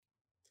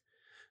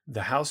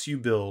The house you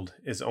build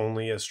is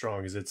only as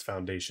strong as its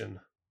foundation.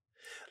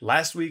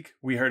 Last week,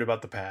 we heard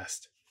about the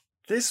past.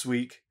 This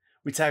week,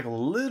 we tackle a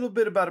little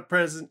bit about the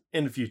present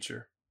and the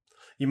future.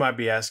 You might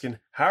be asking,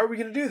 how are we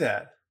going to do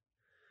that?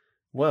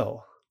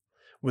 Well,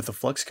 with a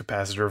flux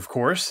capacitor, of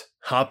course.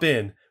 Hop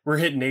in. We're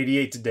hitting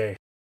 88 today.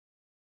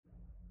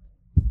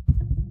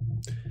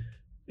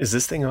 Is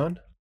this thing on?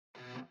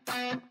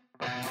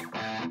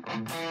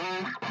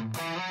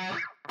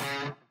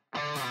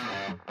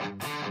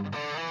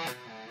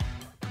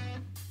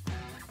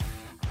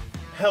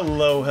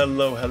 Hello,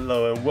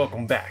 and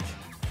welcome back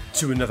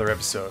to another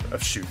episode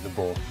of Shooting the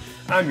Bull.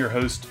 I'm your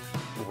host,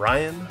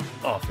 Ryan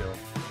Offield,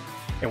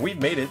 and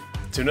we've made it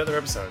to another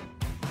episode,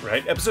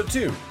 right? Episode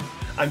 2.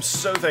 I'm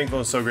so thankful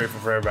and so grateful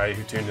for everybody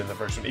who tuned in the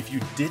first one. If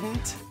you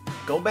didn't,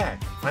 go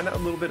back, find out a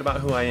little bit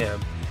about who I am,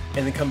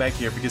 and then come back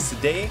here, because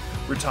today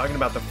we're talking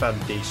about the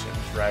foundations,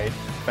 right?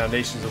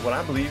 Foundations of what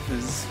I believe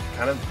is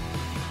kind of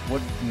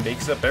what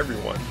makes up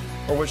everyone,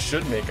 or what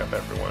should make up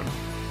everyone.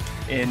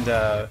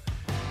 And,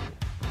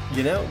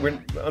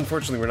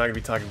 unfortunately, we're not going to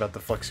be talking about the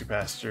flux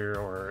capacitor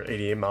or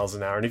 88 miles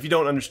an hour. And if you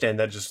don't understand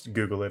that, just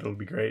Google it. It'll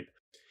be great.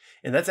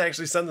 And that's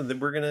actually something that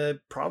we're going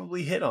to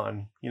probably hit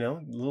on, a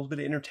little bit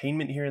of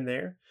entertainment here and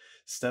there,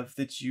 stuff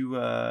that you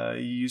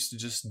use to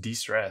just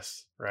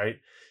de-stress, right?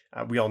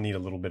 We all need a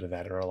little bit of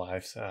that in our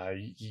lives.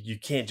 You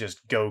can't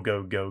just go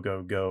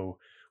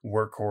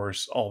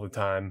workhorse all the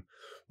time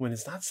when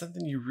it's not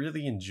something you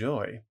really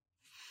enjoy.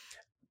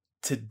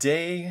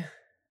 Today,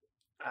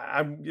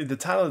 the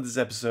title of this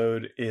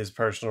episode is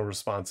Personal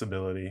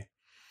Responsibility.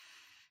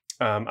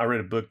 I read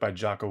a book by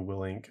Jocko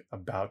Willink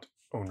about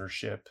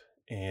ownership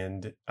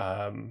and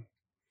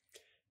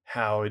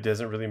how it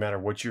doesn't really matter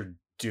what you're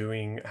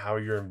doing, how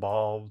you're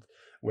involved,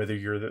 whether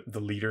you're the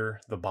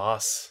leader, the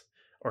boss,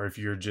 or if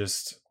you're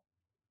just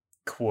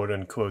quote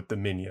unquote the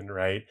minion,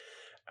 right?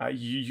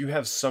 You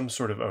have some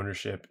sort of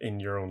ownership in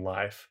your own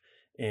life.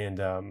 And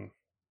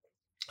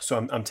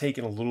so I'm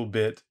taking a little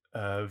bit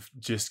of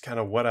just kind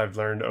of what I've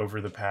learned over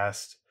the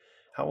past,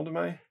 how old am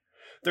I?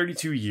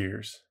 32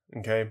 years.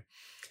 Okay.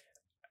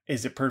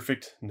 Is it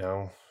perfect?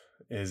 No.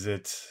 Is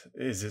it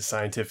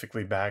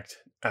scientifically backed?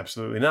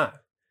 Absolutely not.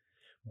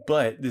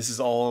 But this is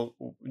all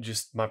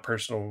just my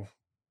personal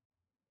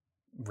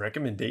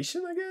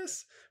recommendation, I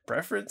guess,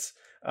 preference,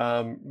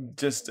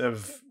 just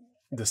of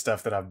the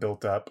stuff that I've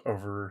built up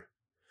over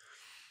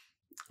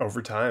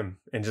time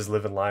and just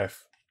living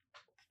life.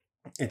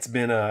 It's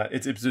been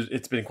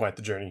it's been quite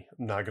the journey.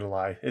 I'm not gonna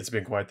lie. It's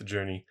been quite the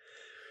journey.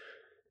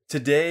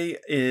 Today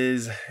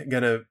is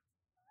gonna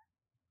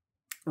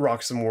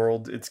rock some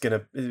world.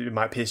 It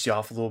might piss you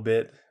off a little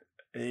bit.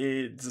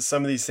 It's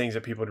some of these things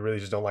that people really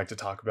just don't like to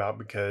talk about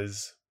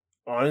because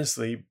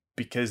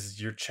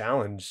you're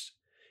challenged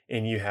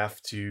and you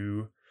have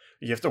to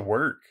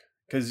work,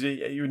 because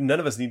none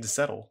of us need to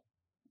settle.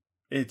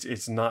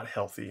 It's not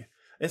healthy.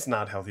 It's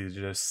not healthy to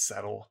just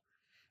settle.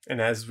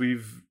 And as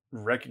we've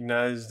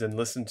recognized and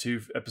listened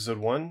to episode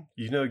 1,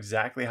 you know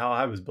exactly how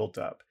I was built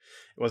up.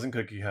 It wasn't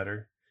cookie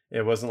cutter.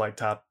 It wasn't like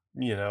top,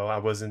 I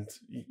wasn't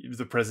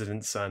the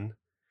president's son.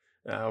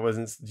 I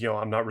wasn't,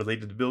 I'm not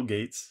related to Bill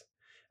Gates.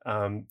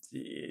 I'm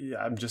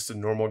just a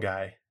normal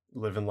guy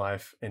living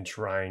life and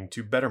trying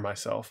to better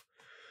myself.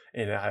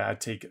 And I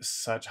take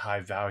such high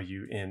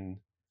value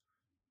in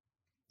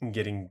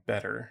getting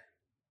better.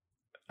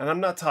 And I'm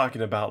not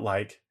talking about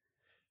like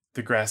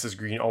the grass is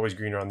green, always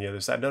greener on the other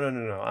side. No.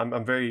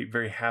 I'm very,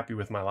 very happy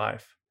with my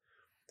life.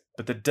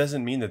 But that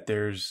doesn't mean that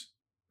there's,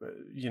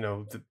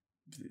 the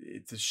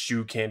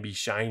shoe can't be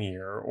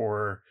shinier,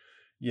 or,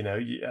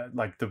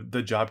 like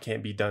the job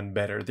can't be done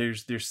better.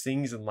 There's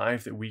things in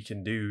life that we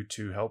can do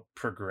to help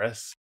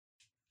progress.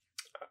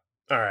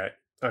 All right.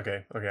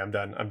 Okay. I'm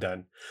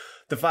done.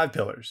 The 5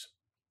 pillars.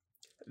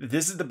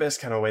 This is the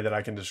best kind of way that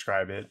I can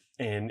describe it.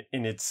 And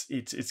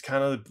it's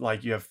kind of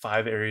like you have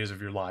 5 areas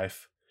of your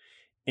life,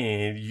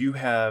 and you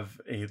have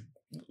a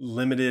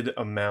limited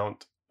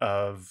amount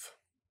of,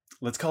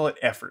 let's call it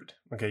effort.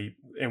 Okay.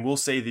 And we'll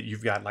say that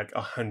you've got like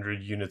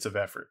 100 units of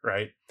effort,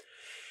 right?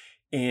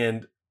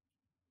 And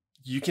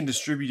you can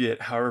distribute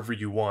it however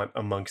you want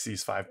amongst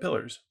these 5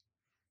 pillars.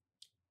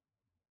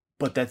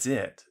 But that's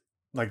it.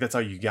 Like, that's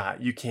all you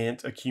got. You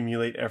can't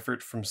accumulate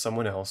effort from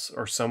someone else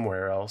or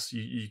somewhere else.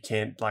 You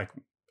can't like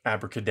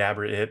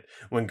abracadabra it,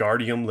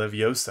 Wingardium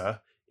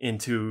Leviosa,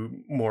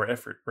 into more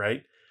effort,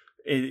 right?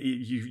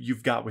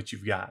 You've got what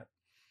you've got.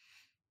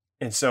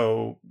 And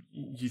so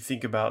you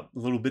think about a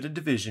little bit of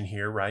division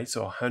here, right?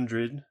 So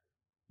 100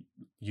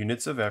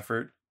 units of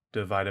effort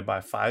divided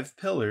by 5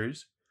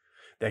 pillars,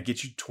 that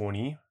gets you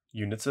 20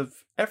 units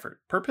of effort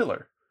per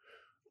pillar.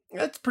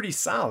 That's pretty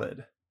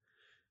solid.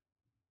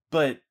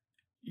 But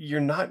you're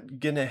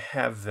not going to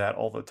have that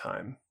all the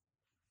time.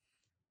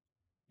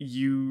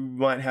 You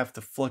might have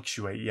to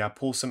fluctuate. Yeah,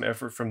 pull some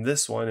effort from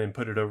this one and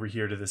put it over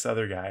here to this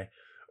other guy.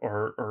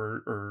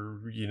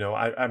 Or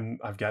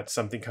I've got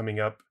something coming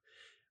up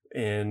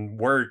in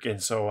work,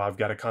 and so I've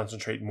got to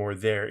concentrate more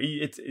there.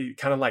 It's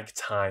kind of like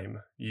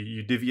time.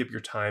 You divvy up your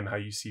time how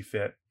you see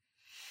fit.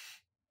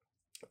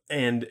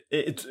 And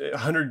it's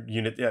 100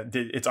 unit. Yeah,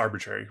 it's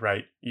arbitrary,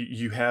 right?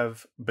 You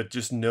have, but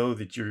just know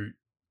that your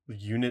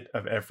unit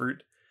of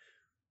effort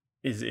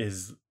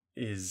is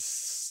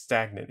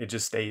stagnant. It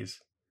just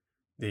stays.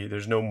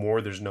 There's no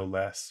more. There's no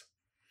less.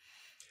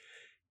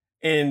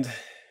 And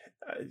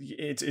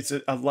it's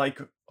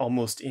like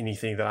almost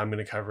anything that I'm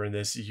going to cover in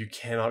this. You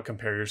cannot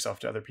compare yourself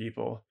to other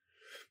people.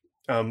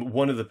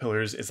 One of the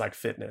pillars is like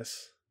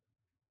fitness,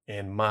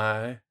 and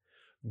my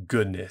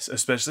goodness,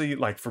 especially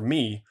like for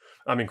me,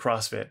 I'm in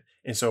CrossFit.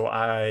 And so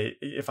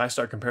if I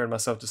start comparing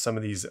myself to some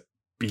of these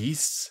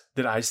beasts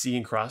that I see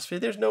in CrossFit,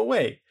 there's no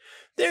way.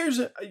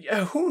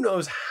 Who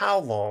knows how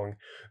long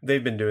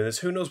they've been doing this?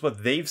 Who knows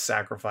what they've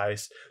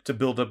sacrificed to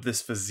build up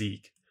this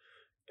physique?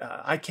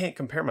 I can't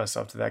compare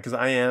myself to that because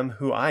I am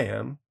who I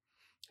am,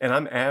 and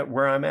I'm at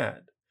where I'm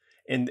at.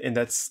 And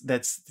that's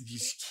you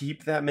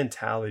keep that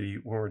mentality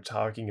when we're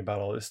talking about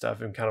all this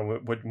stuff, and kind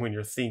of when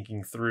you're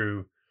thinking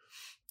through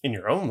in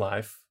your own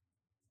life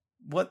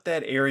what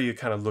that area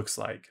kind of looks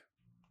like.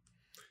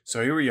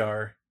 So here we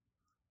are,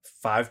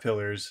 5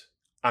 pillars.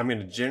 I'm going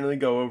to generally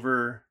go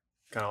over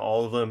kind of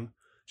all of them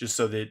just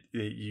so that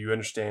you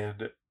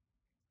understand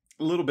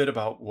a little bit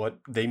about what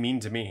they mean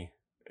to me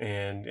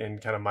and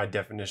kind of my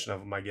definition of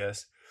them, I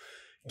guess.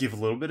 Give a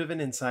little bit of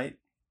an insight,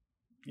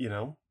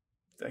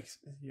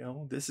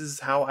 this is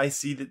how I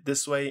see it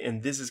this way,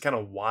 and this is kind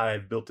of why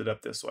I've built it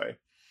up this way.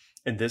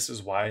 And this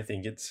is why I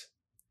think it's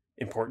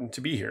important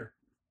to be here.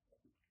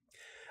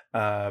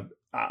 I'm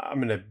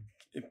going to,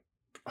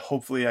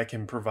 hopefully I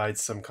can provide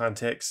some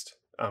context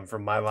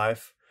from my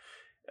life,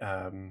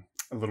 a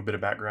little bit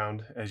of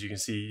background. As you can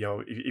see,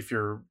 if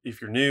you're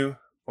new,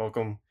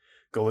 welcome.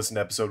 Go listen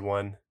to episode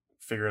 1,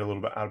 figure out a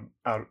little bit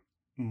out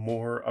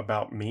more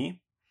about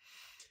me.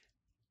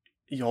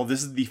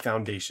 This is the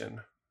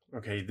foundation.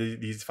 Okay,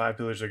 these 5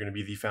 pillars are going to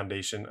be the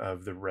foundation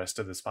of the rest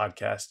of this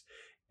podcast.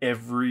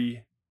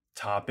 Every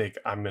topic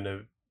I'm going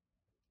to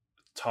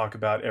talk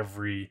about,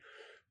 every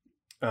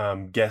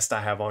guest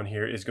I have on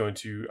here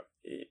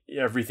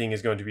everything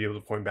is going to be able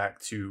to point back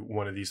to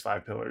one of these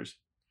 5 pillars.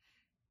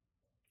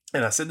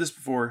 And I said this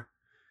before,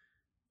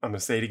 I'm going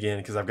to say it again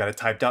because I've got it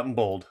typed out in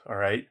bold. All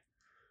right.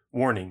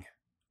 Warning.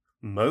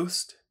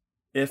 Most,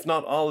 if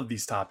not all of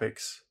these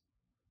topics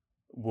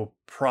will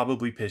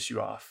probably piss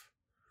you off.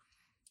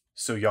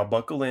 So y'all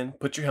buckle in,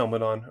 put your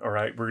helmet on. All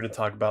right. We're going to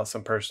talk about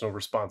some personal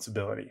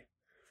responsibility.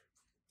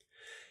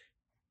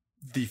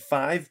 The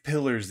 5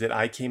 pillars that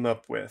I came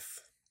up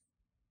with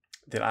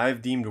that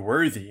I've deemed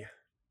worthy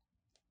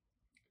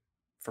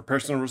for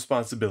personal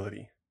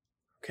responsibility.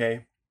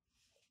 Okay.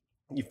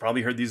 You've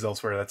probably heard these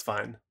elsewhere. That's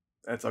fine.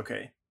 That's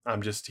okay.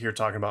 I'm just here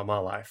talking about my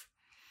life.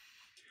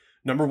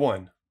 Number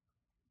 1,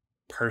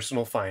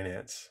 personal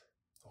finance.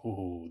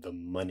 Ooh, the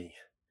money.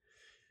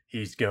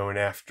 He's going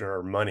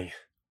after money.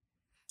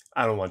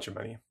 I don't want your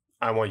money.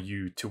 I want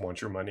you to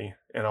want your money,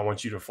 and I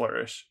want you to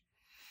flourish.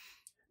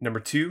 Number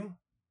 2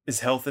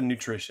 is health and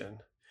nutrition.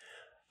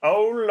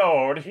 Oh,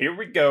 Lord, here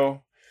we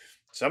go.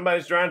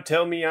 Somebody's trying to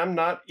tell me I'm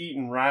not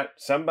eating right.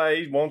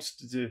 Somebody wants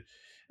to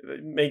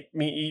make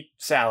me eat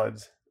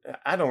salads.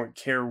 I don't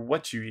care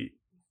what you eat.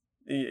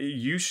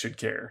 You should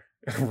care,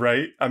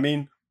 right? I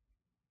mean,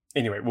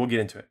 anyway, we'll get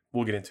into it.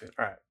 All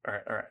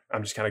right.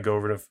 I'm just kind of go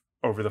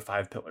over the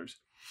 5 pillars.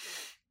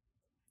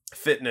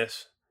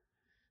 Fitness.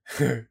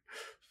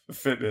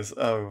 Fitness.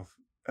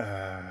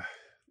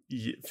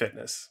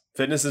 Fitness.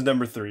 Fitness is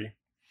number 3.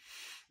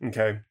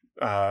 Okay.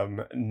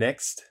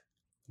 Next,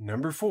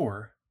 number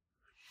 4.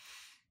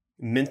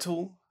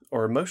 Mental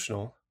or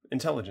emotional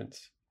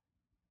intelligence.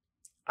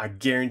 I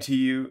guarantee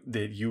you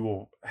that you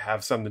will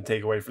have something to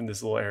take away from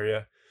this little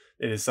area.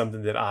 It is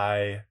something that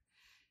I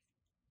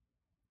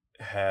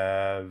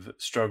have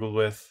struggled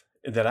with,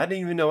 that I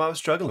didn't even know I was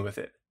struggling with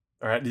it.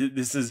 All right.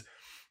 This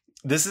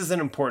is an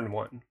important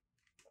one.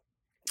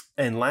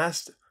 And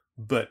last,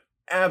 but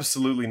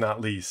absolutely not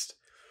least,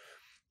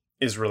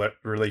 is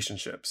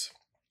relationships.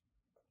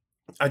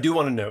 I do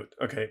want to note,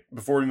 okay,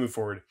 before we move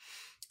forward,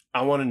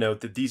 I want to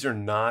note that these are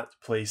not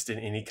placed in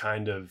any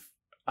kind of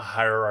a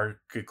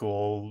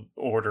hierarchical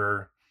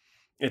order.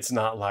 It's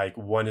not like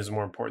one is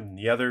more important than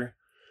the other.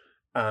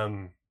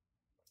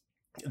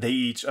 They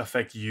each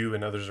affect you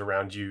and others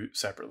around you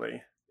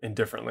separately and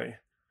differently.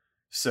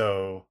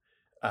 So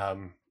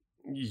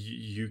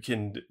you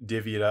can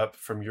divvy it up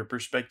from your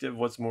perspective,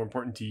 what's more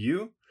important to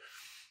you.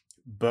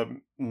 But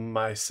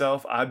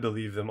myself, I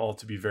believe them all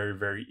to be very,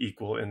 very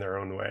equal in their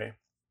own way.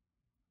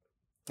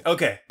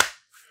 Okay.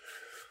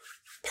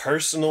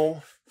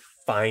 Personal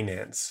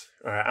finance.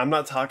 All right. I'm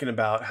not talking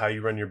about how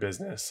you run your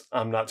business.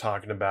 I'm not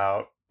talking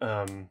about,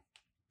 I'm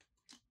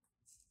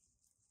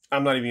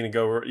not even going to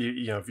go,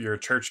 if you're a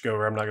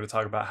churchgoer, I'm not going to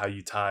talk about how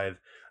you tithe.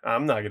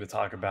 I'm not going to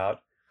talk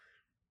about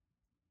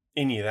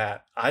any of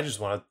that. I just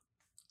want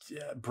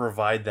to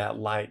provide that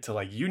light to,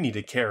 like, you need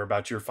to care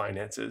about your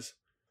finances.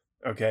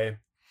 Okay.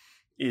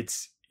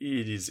 It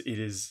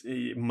is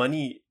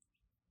money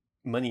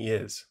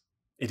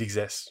it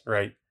exists,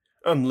 right?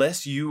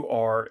 Unless you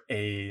are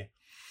a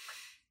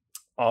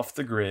off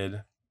the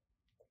grid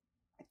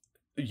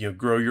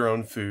grow your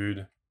own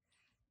food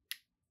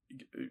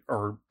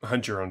or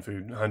hunt your own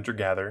food, hunter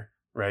gather,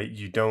 right?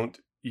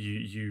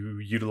 You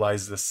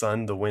utilize the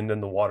sun, the wind,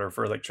 and the water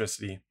for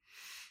electricity,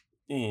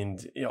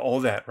 and all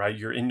that, right?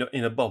 You're in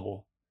a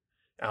bubble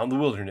out in the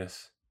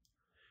wilderness,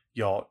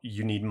 y'all.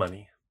 You need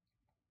money.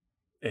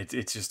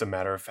 It's just a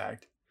matter of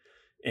fact.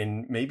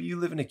 And maybe you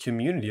live in a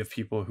community of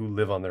people who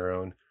live on their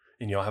own,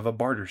 and y'all have a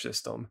barter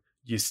system.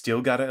 You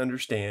still got to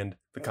understand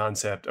the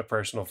concept of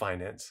personal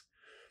finance.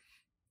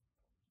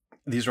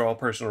 These are all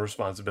personal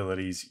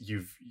responsibilities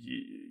you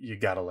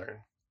got to learn.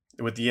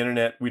 With the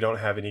internet, we don't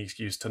have any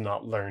excuse to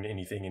not learn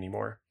anything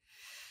anymore.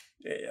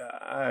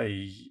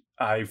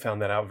 I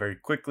found that out very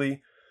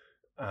quickly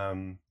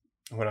when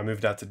I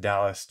moved out to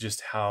Dallas,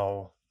 just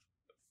how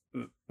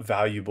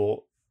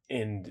valuable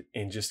and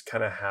just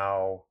kind of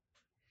how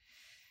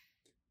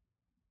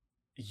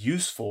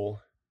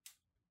useful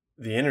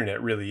the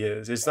internet really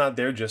is. It's not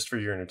there just for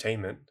your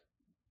entertainment,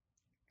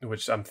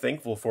 which I'm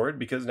thankful for it,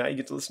 because now you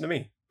get to listen to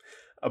me.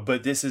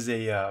 But this is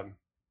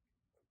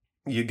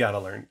you got to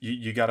learn.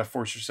 You got to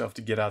force yourself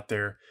to get out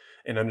there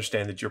and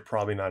understand that you're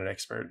probably not an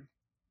expert.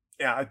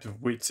 Yeah, I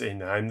would say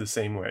I'm the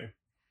same way.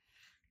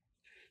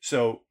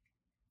 So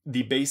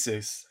the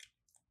basis,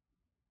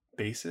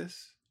 I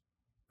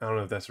don't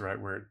know if that's the right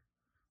word.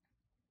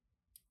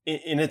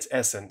 In its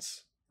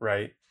essence,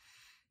 right?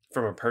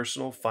 From a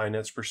personal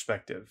finance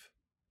perspective,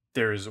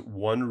 there is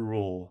one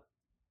rule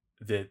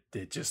that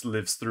just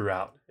lives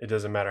throughout. It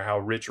doesn't matter how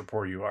rich or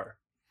poor you are.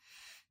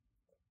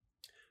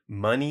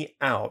 Money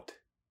out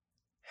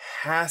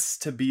has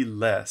to be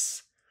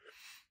less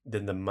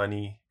than the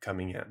money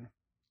coming in.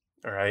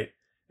 All right.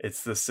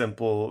 It's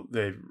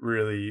the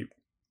really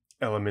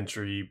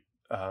elementary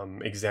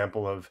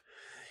example of,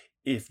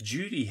 if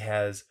Judy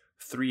has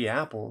 3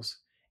 apples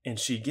and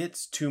she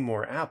gets 2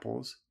 more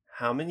apples,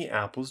 how many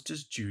apples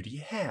does Judy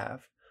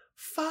have?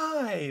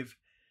 5.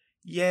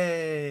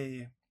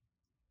 Yay.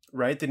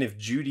 Right? Then if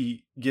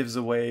Judy gives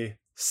away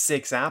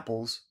 6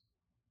 apples,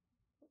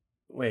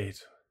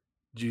 wait,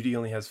 Judy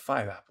only has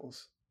 5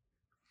 apples.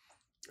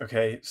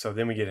 Okay, so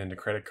then we get into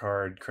credit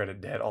card,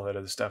 credit debt, all that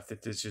other stuff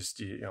that is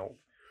just,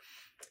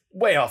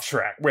 way off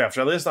track.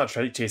 Let's not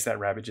try to chase that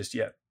rabbit just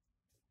yet.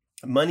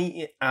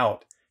 Money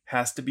out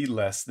has to be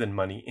less than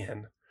money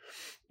in.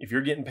 If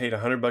you're getting paid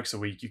 $100 a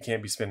week, you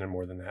can't be spending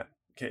more than that.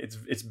 Okay,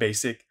 it's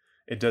basic.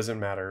 It doesn't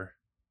matter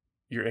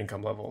your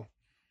income level.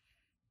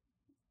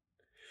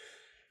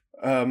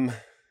 I'm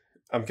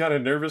kind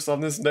of nervous on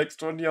this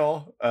next one,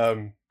 y'all.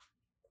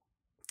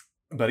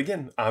 But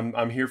again,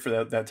 I'm here for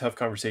that tough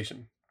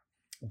conversation.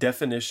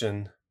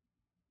 Definition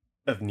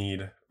of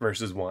need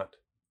versus want.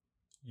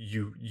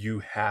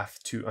 You have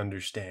to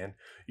understand.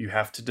 You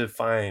have to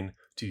define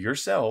to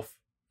yourself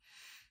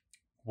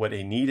what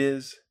a need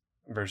is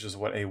versus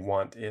what a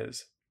want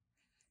is.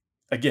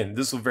 Again,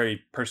 this will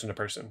vary person to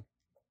person.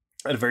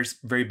 At a very,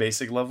 very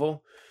basic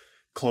level,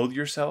 clothe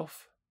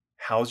yourself,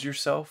 house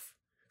yourself,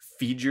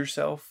 feed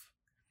yourself.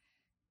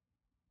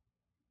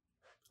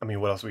 I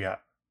mean, what else we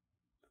got?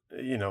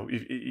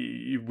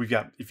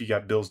 If you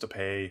got bills to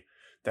pay,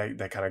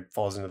 that kind of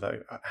falls into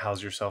the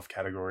house yourself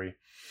category.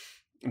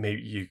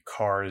 Maybe your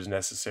car is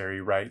necessary,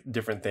 right?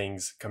 Different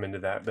things come into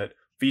that, but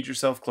feed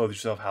yourself, clothe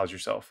yourself, house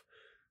yourself.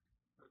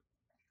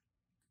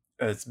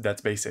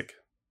 That's basic.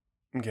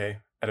 Okay.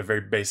 At a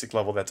very basic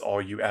level, that's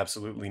all you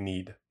absolutely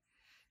need.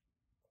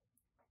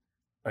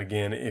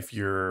 Again, if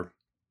you're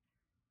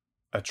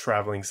a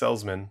traveling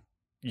salesman,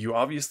 you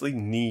obviously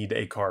need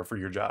a car for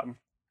your job.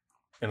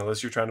 And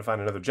unless you're trying to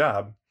find another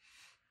job,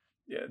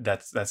 yeah,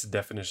 that's the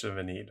definition of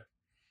a need.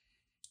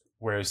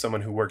 Whereas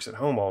someone who works at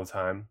home all the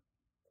time,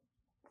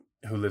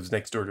 who lives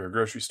next door to a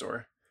grocery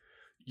store,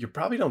 you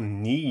probably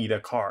don't need a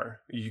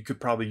car. You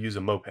could probably use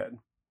a moped,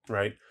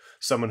 right?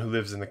 Someone who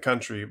lives in the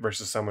country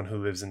versus someone who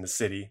lives in the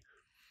city,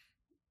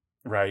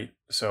 right?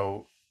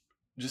 So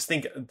just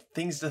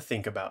things to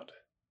think about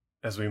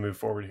as we move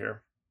forward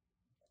here.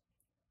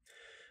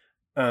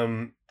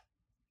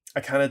 I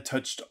kind of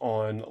touched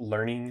on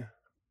learning,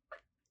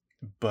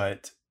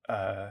 but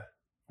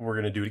we're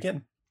going to do it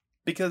again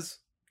because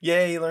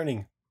yay,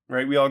 learning,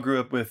 right? We all grew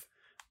up with,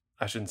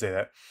 I shouldn't say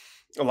that.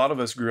 A lot of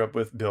us grew up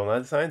with Bill Nye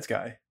the Science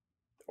Guy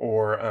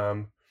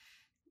or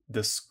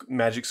the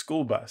Magic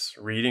School Bus,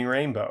 Reading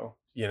Rainbow.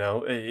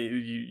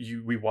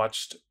 We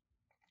watched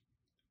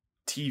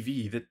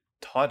TV that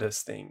taught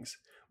us things.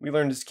 We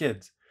learned as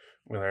kids.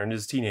 We learned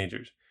as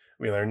teenagers.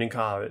 We learned in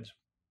college.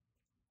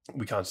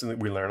 We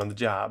learn on the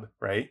job,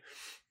 right?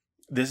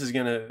 This is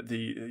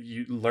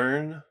you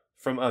learn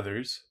from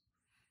others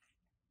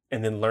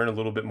and then learn a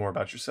little bit more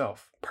about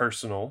yourself.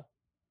 Personal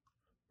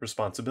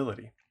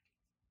responsibility.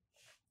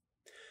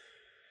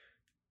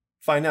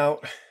 Find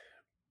out,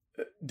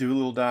 do a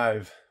little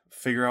dive,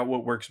 figure out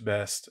what works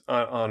best.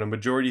 On a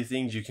majority of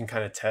things, you can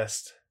kind of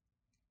test,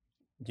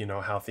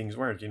 how things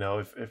work.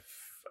 If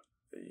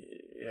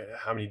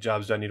how many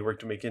jobs do I need to work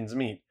to make ends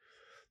meet?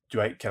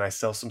 Can I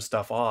sell some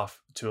stuff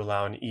off to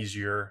allow an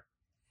easier,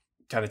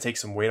 kind of take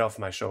some weight off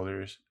my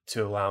shoulders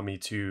to allow me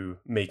to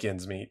make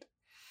ends meet?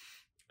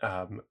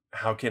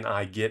 How can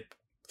I get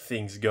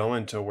things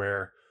going to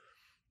where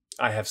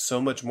I have so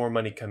much more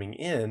money coming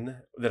in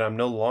that I'm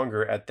no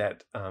longer at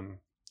that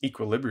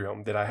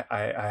equilibrium, that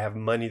I have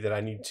money that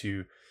I need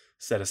to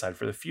set aside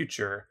for the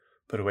future,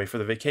 put away for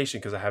the vacation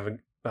because I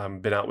haven't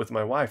been out with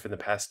my wife in the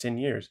past 10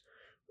 years.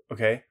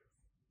 Okay.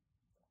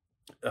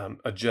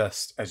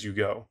 Adjust as you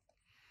go.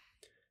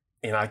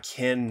 And I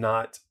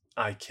cannot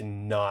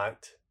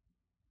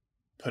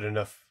put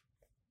enough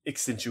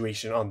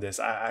accentuation on this.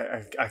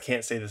 I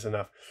can't say this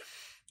enough.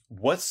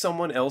 What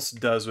someone else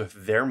does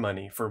with their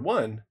money, for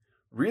one,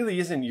 really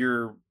isn't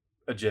your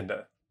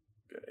agenda.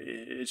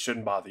 It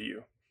shouldn't bother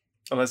you.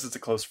 Unless it's a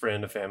close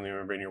friend, a family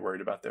member, and you're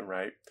worried about them,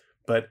 right?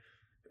 But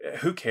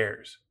who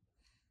cares?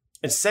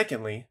 And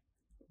secondly,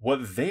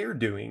 what they're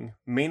doing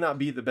may not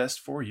be the best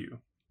for you.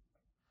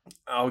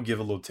 I'll give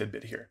a little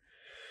tidbit here.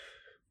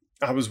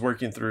 I was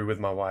working through with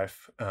my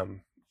wife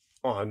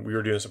we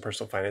were doing some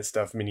personal finance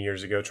stuff many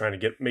years ago, trying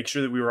to make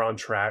sure that we were on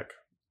track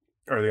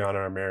early on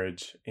in our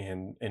marriage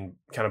and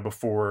kind of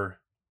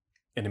before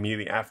and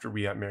immediately after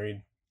we got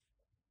married.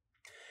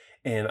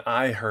 And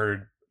I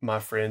heard my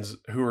friends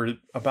who are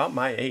about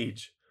my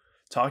age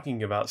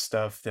talking about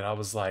stuff that I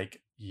was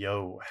like,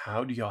 yo,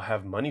 how do y'all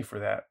have money for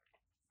that?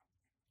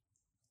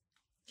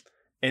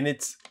 And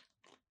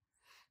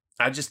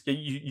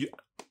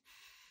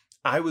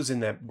I was in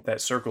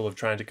that circle of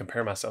trying to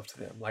compare myself to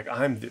them. Like,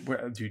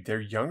 dude,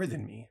 they're younger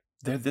than me.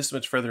 They're this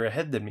much further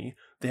ahead than me.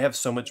 They have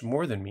so much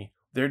more than me.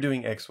 They're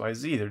doing X, Y,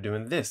 Z. They're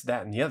doing this,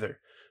 that, and the other.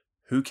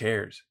 Who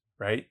cares,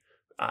 right?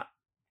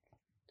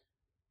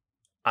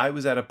 I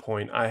was at a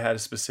point, I had a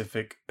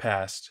specific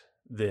past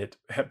that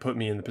had put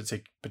me in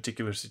the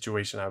particular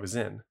situation I was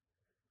in.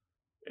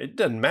 It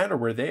doesn't matter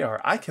where they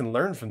are. I can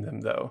learn from them,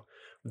 though.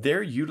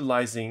 They're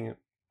utilizing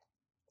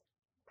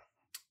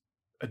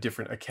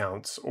different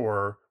accounts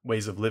or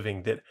ways of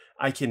living that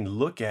I can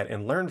look at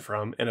and learn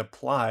from and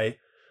apply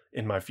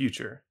in my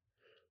future.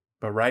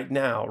 But right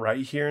now,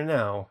 right here and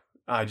now,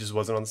 I just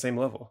wasn't on the same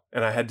level.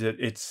 And I had to,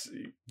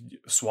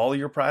 swallow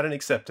your pride and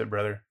accept it,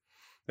 brother.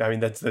 I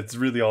mean, that's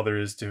really all there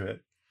is to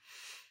it.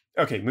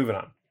 Okay, moving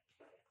on.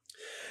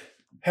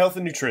 Health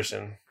and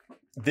nutrition.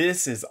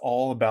 This is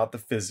all about the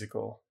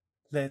physical.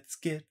 Let's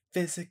get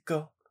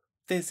physical.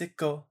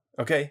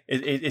 Okay,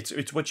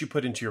 it's what you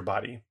put into your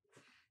body.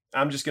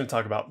 I'm just going to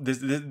talk about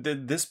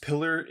this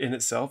pillar in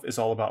itself is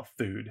all about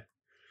food.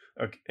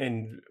 Okay,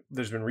 and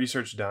there's been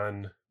research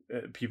done.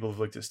 People have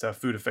looked at stuff.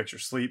 Food affects your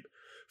sleep.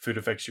 Food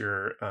affects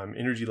your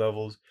energy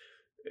levels.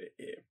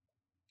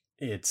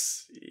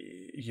 It's,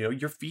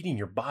 you're feeding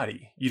your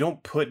body. You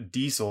don't put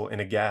diesel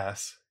in a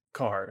gas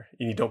car,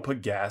 and you don't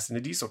put gas in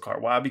a diesel car.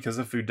 Why? Because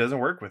the food doesn't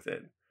work with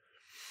it.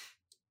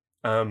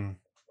 And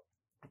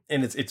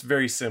it's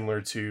very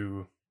similar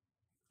to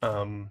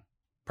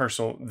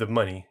the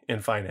money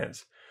and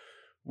finance.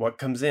 What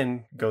comes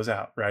in goes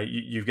out, right?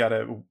 You've got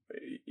to,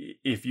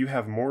 if you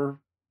have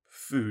more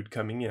food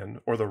coming in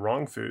or the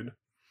wrong food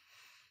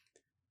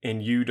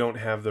and you don't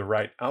have the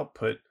right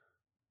output,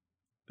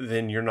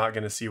 then you're not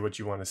going to see what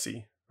you want to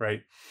see,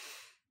 right?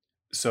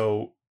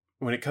 So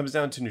when it comes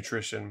down to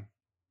nutrition,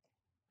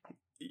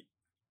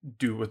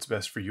 do what's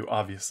best for you,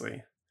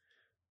 obviously.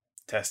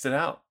 Test it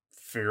out.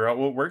 Figure out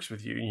what works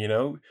with you.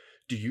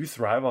 Do you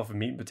thrive off of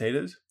meat and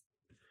potatoes?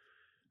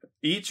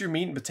 Eat your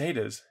meat and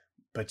potatoes,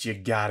 but you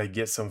gotta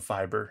get some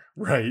fiber,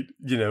 right?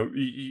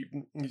 You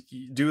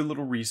do a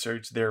little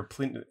research. There are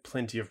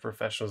plenty of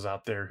professionals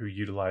out there who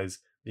utilize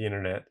the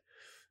internet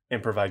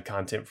and provide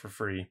content for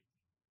free.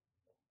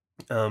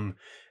 Okay,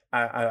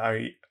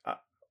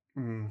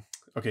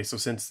 so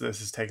since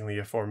this is technically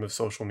a form of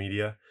social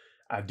media,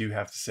 I do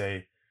have to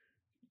say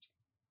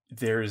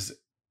there's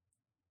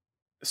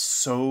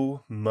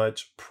so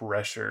much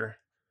pressure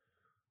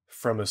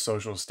from a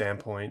social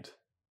standpoint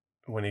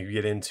when you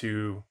get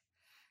into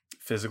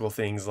physical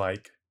things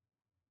like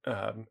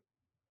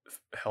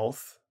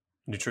health,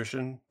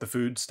 nutrition, the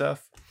food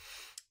stuff,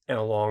 and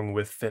along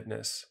with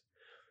fitness.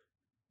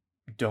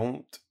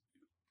 Don't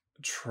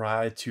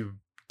try to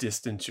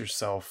distance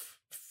yourself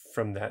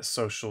from that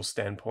social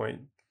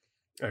standpoint.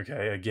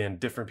 Okay, again,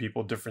 different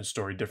people, different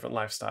story, different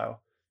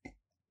lifestyle.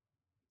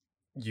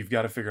 You've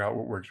got to figure out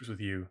what works with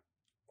you.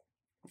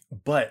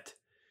 But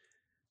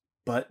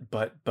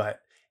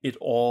it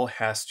all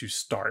has to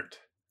start.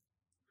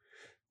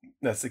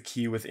 That's the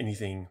key with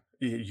anything.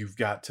 You've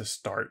got to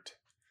start.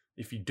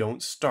 If you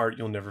don't start,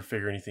 you'll never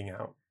figure anything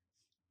out.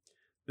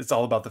 It's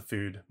all about the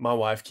food. My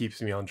wife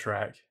keeps me on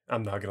track.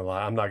 I'm not going to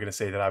lie. I'm not going to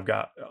say that I've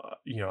got,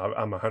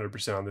 I'm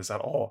 100% on this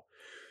at all.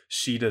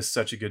 She does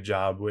such a good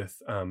job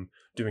with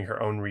doing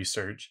her own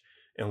research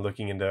and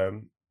looking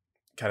into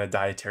kind of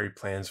dietary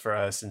plans for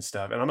us and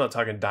stuff. And I'm not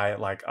talking diet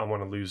like I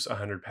want to lose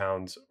 100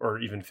 pounds or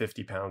even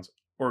 50 pounds,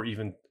 or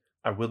even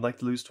I would like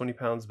to lose 20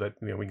 pounds, but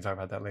we can talk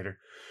about that later.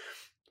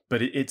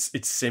 But it's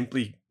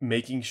simply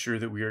making sure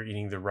that we are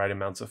eating the right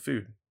amounts of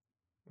food.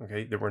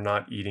 Okay, that we're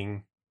not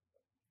eating,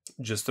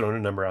 just throwing a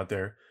number out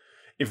there.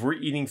 If we're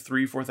eating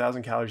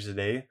 4,000 calories a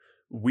day,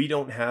 we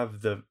don't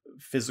have the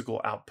physical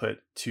output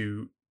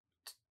to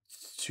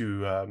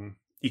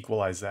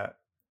equalize that.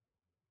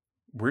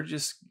 we're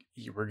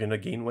going to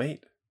gain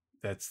weight.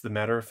 That's the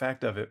matter of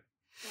fact of it.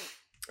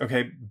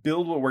 Okay,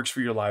 build what works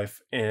for your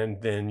life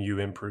and then you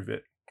improve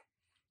it.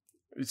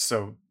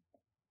 So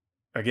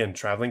again,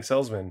 traveling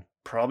salesman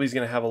probably is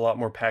going to have a lot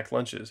more packed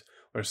lunches.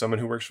 Or someone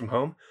who works from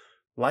home,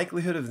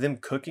 likelihood of them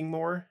cooking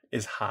more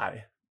is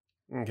high.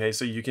 Okay,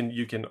 so you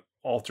can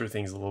alter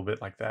things a little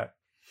bit like that.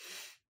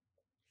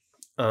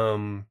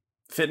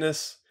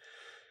 Fitness,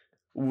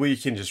 we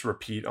can just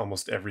repeat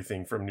almost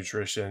everything from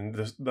nutrition.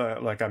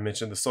 Like I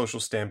mentioned, the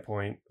social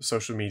standpoint,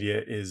 social media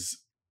is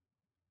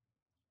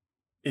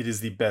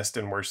the best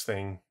and worst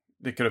thing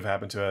that could have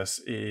happened to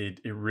us. It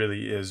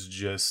really is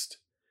just,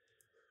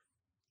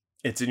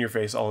 it's in your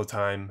face all the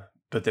time.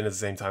 But then at the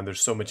same time, there's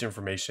so much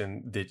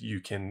information that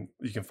you can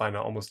find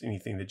out almost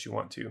anything that you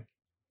want to.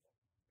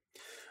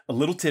 A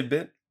little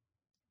tidbit: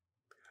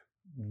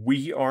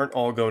 we aren't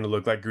all going to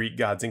look like Greek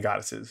gods and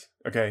goddesses,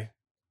 okay?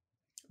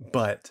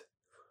 But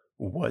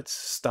what's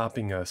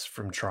stopping us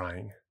from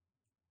trying,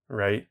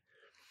 right?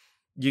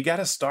 You got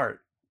to start,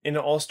 and it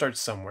all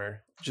starts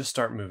somewhere. Just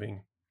start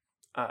moving.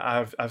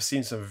 I've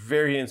seen some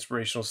very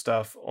inspirational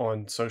stuff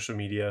on social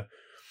media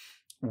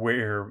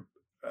where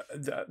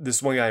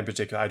this one guy in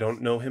particular, I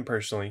don't know him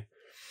personally,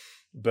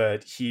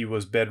 but he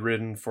was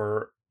bedridden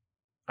for,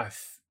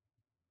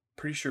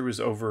 pretty sure it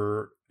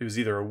was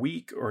either a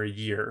week or a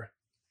year.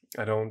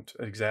 I know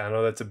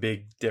that's a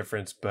big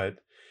difference, but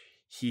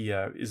he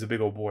is a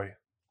big old boy.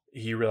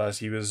 He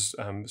realized he was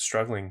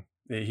struggling.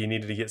 He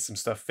needed to get some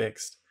stuff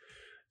fixed.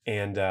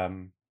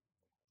 And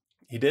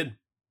he did.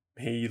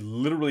 He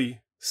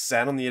literally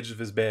sat on the edge of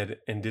his bed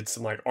and did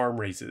some like arm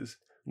raises.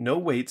 No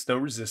weights, no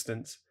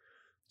resistance.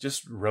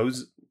 Just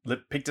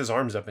picked his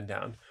arms up and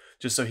down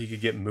just so he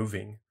could get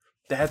moving.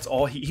 That's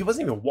all. He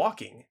wasn't even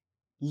walking.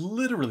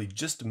 Literally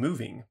just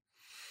moving.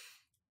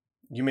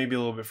 You may be a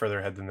little bit further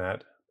ahead than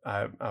that.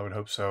 I would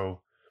hope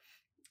so.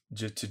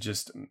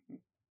 Just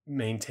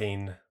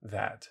maintain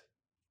that.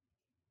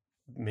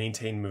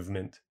 Maintain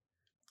movement.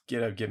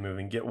 Get up, get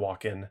moving, get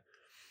walking.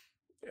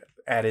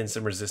 Add in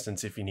some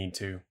resistance if you need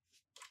to.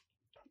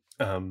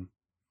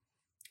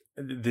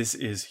 This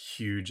is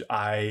huge.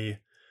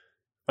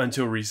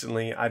 Until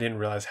recently, I didn't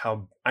realize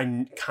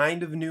I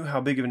kind of knew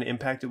how big of an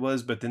impact it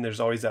was, but then there's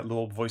always that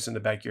little voice in the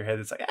back of your head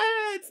that's like,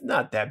 it's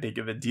not that big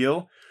of a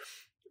deal.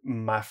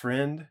 My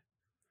friend,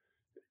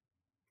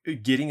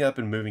 getting up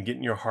and moving,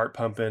 getting your heart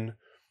pumping,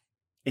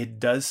 it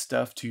does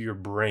stuff to your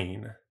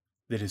brain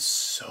that is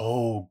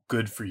so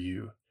good for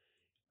you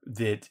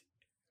that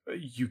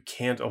you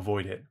can't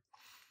avoid it.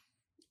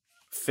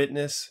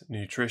 Fitness,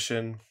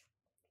 nutrition,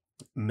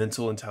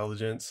 mental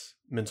intelligence,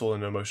 mental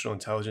and emotional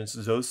intelligence,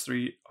 those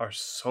three are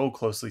so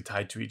closely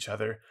tied to each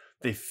other.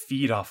 They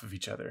feed off of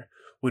each other.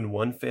 When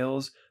one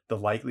fails, the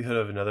likelihood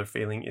of another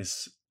failing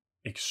is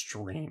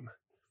extreme.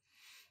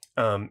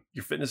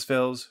 Your fitness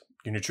fails,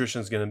 your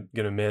nutrition is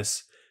gonna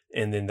miss,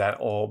 and then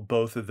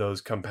both of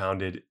those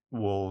compounded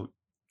will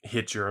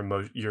hit your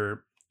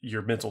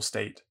mental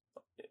state.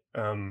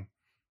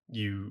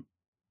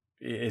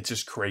 It's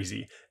just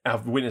crazy.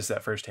 I've witnessed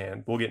that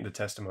firsthand. We'll get into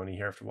testimony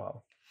here after a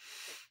while.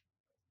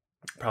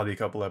 Probably a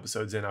couple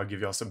episodes in, I'll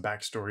give y'all some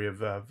backstory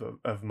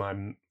of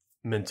my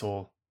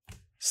mental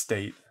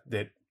state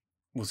that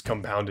was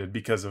compounded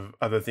because of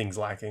other things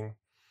lacking.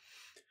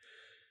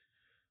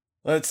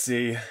 Let's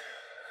see.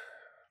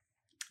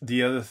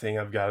 The other thing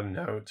I've got to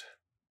note,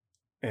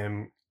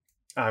 and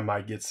I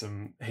might get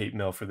some hate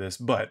mail for this,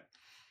 but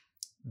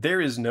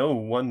there is no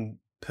one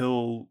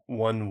pill,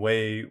 one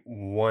way,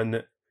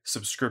 one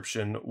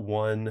subscription,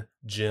 one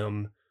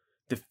gym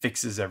that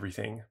fixes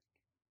everything.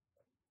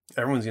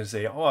 Everyone's going to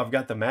say, I've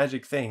got the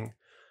magic thing.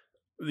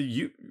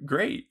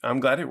 Great. I'm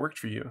glad it worked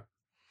for you.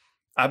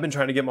 I've been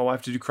trying to get my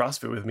wife to do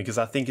CrossFit with me because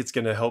I think it's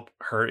going to help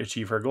her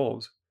achieve her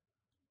goals.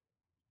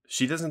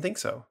 She doesn't think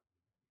so.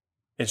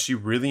 And she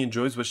really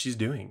enjoys what she's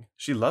doing.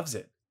 She loves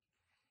it.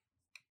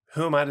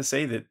 Who am I to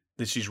say that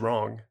she's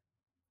wrong?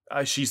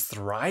 She's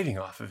thriving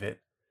off of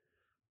it.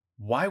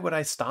 Why would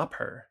I stop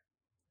her?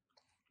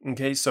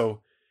 Okay,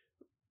 so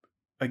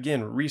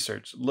again,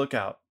 research, look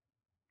out.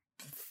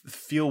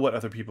 Feel what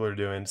other people are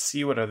doing,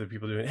 see what other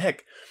people are doing.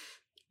 Heck,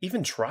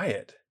 even try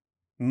it.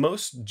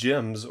 Most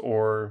gyms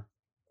or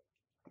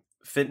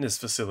fitness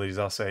facilities,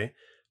 I'll say,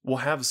 will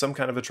have some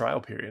kind of a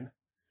trial period.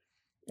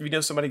 If you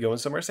know somebody going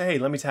somewhere, say, hey,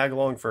 let me tag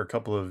along for a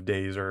couple of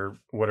days or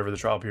whatever the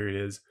trial period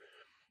is.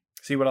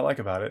 See what I like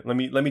about it. Let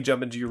me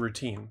jump into your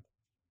routine.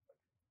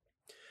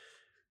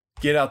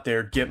 Get out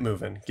there, get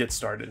moving, get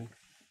started.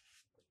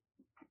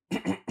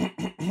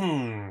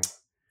 The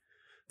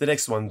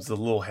next one's a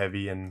little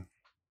heavy and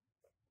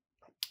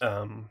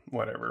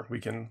whatever.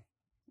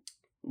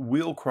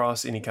 We'll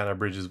cross any kind of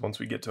bridges once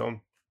we get to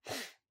them.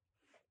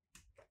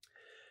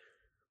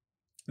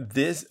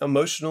 This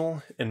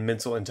emotional and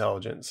mental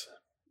intelligence,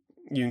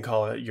 you can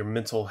call it your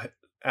mental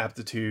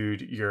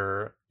aptitude,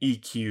 your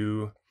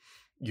EQ,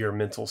 your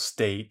mental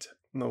state,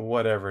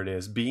 whatever it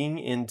is, being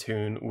in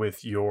tune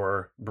with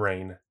your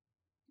brain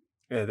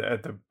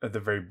at the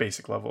very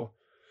basic level.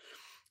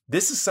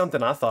 This is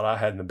something I thought I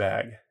had in the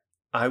bag.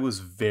 I was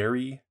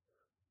very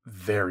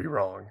very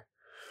wrong.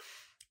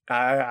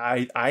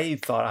 I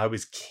thought I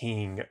was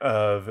king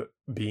of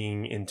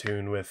being in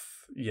tune with,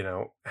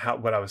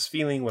 what I was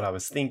feeling, what I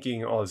was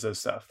thinking, all this other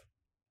stuff.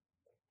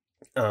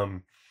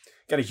 Got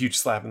a huge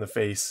slap in the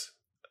face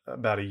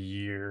about a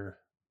year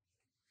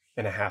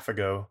and a half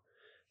ago.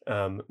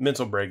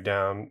 Mental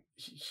breakdown,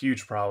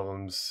 huge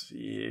problems.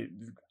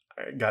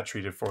 I got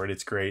treated for it.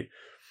 It's great.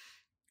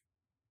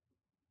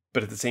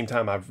 But at the same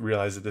time, I've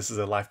realized that this is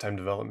a lifetime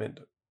development.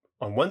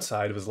 On one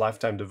side, it was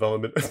lifetime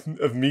development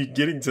of me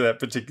getting to that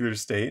particular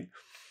state.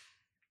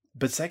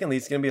 But secondly,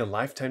 it's going to be a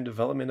lifetime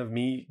development of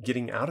me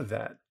getting out of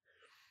that.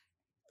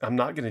 I'm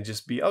not going to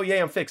just be, oh,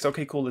 yeah, I'm fixed.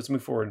 Okay, cool. Let's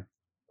move forward.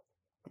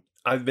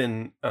 I've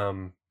been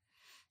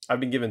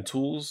given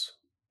tools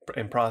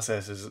and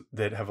processes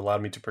that have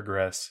allowed me to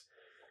progress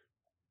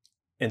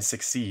and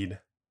succeed,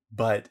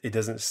 but it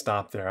doesn't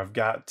stop there. I've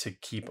got to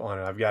keep on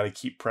it. I've got to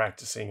keep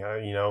practicing,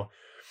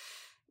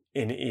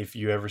 and if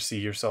you ever see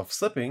yourself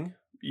slipping,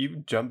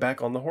 you jump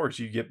back on the horse,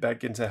 you get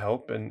back into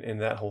help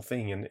and that whole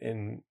thing.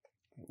 And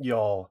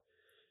y'all,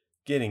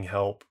 getting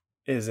help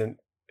isn't,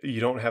 you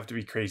don't have to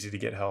be crazy to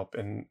get help.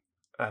 And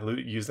I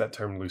use that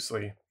term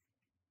loosely.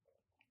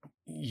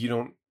 You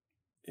don't,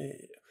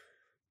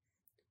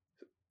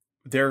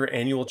 there are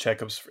annual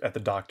checkups at the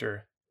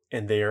doctor,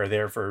 and they are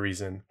there for a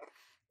reason.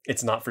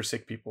 It's not for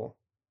sick people.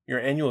 Your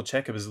annual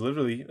checkup is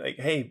literally like,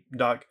 hey,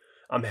 doc,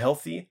 I'm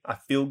healthy. I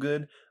feel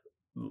good.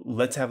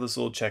 Let's have this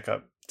little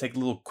checkup. Take a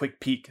little quick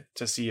peek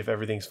to see if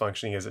everything's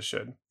functioning as it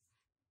should.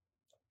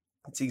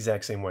 It's the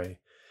exact same way.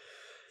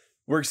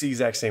 Works the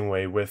exact same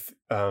way with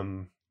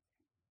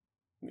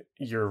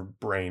your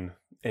brain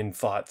and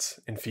thoughts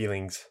and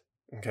feelings.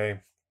 Okay.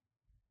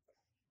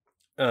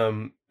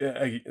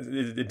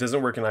 It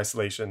doesn't work in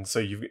isolation.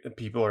 So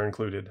people are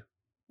included.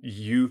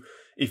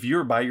 If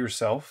you're by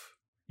yourself,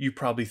 you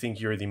probably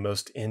think you're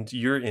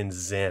you're in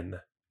Zen.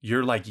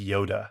 You're like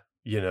Yoda,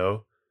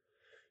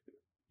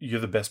 you're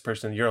the best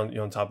person. You're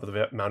on top of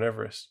the Mount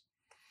Everest.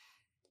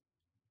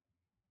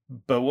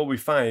 But what we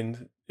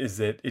find is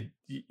that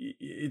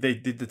they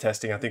did the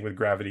testing, I think, with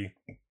gravity,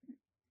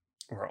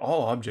 where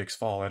all objects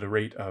fall at a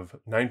rate of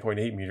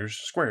 9.8 meters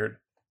squared,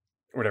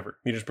 or whatever,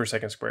 meters per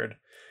second squared.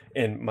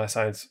 And my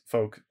science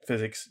folk,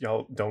 physics,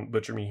 y'all don't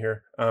butcher me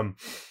here.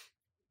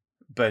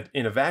 But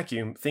in a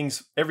vacuum,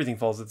 everything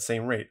falls at the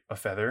same rate. A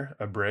feather,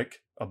 a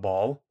brick, a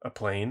ball, a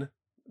plane,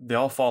 they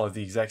all fall at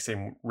the exact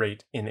same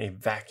rate in a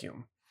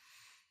vacuum.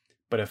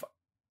 But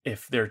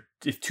if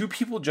two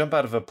people jump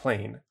out of a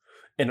plane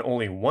and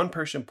only one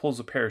person pulls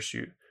a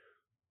parachute,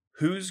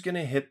 who's going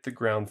to hit the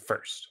ground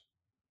first?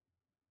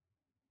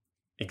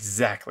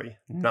 Exactly.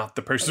 Not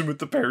the person with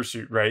the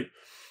parachute, right?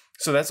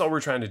 So that's all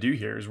we're trying to do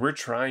here, is we're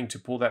trying to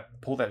pull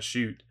that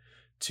chute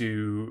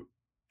to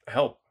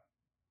help.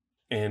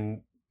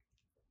 And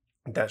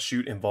that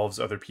chute involves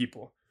other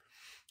people,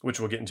 which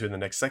we'll get into in the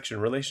next section,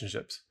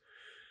 relationships.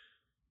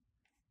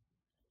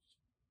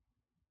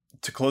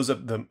 To close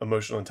up the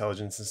emotional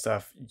intelligence and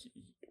stuff,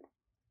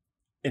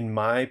 in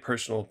my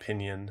personal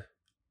opinion,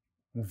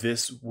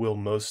 this will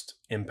most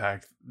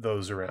impact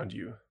those around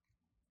you.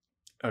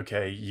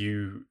 Okay,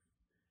 you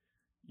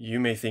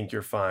may think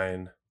you're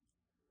fine,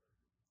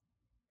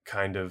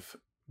 kind of,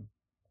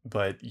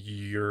 but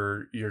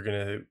you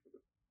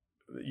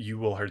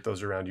will hurt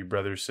those around you,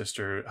 brother,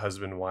 sister,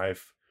 husband,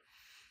 wife,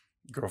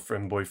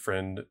 girlfriend,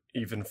 boyfriend,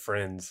 even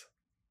friends.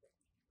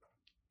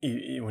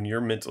 When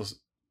your mental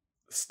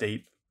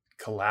state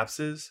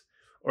collapses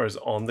or is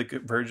on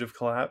the verge of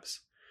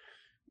collapse,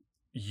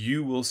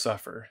 you will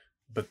suffer,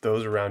 but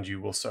those around you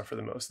will suffer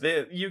the most.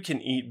 You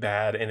can eat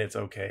bad and it's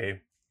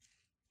okay.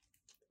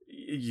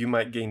 You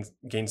might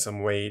gain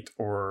some weight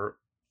or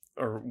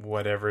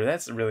whatever.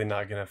 That's really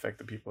not going to affect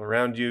the people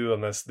around you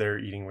unless they're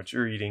eating what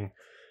you're eating,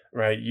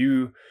 right?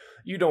 You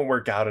don't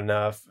work out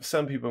enough.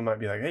 Some people might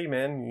be like, hey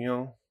man,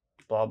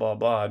 blah, blah,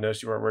 blah. I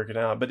noticed you weren't working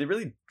out, but it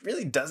really,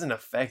 really doesn't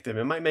affect them.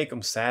 It might make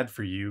them sad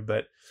for you,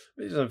 but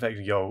it doesn't affect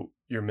your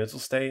mental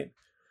state.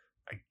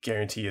 I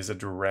guarantee is a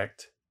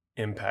direct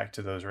impact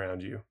to those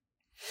around you.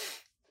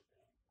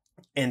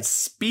 And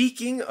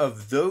speaking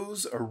of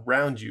those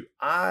around you,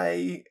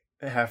 I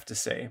have to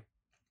say,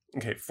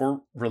 okay,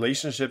 for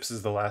relationships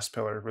is the last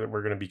pillar that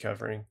we're going to be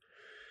covering.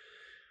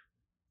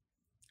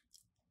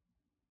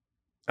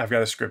 I've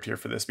got a script here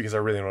for this because I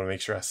really want to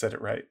make sure I said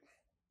it right.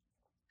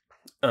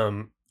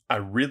 I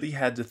really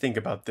had to think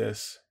about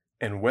this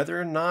and whether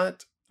or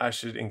not I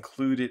should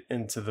include it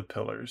into the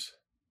pillars.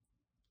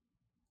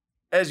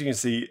 As you can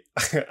see,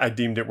 I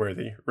deemed it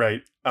worthy,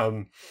 right?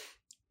 And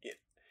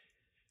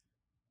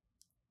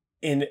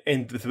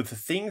the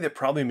thing that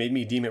probably made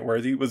me deem it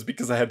worthy was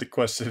because I had to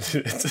question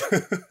it.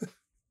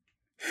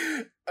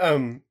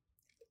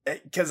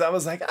 Because I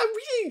was like,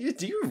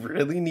 do you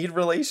really need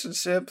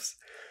relationships?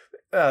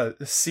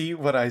 See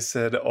what I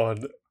said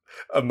on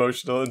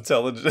emotional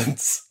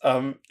intelligence.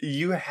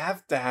 You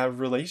have to have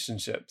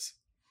relationships.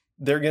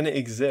 They're going to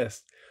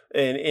exist.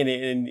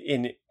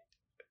 And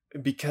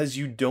because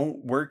you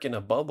don't work in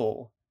a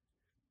bubble,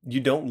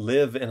 you don't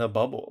live in a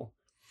bubble.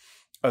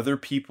 Other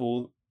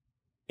people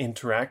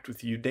interact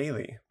with you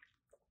daily.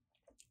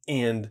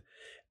 And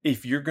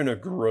if you're going to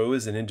grow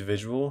as an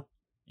individual,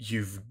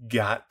 you've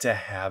got to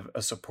have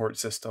a support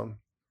system.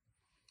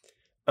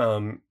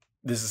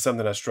 This is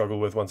something I struggled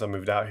with once I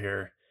moved out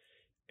here.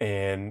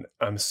 And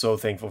I'm so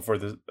thankful for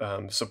the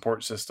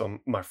support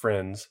system, my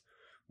friends,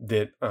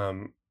 that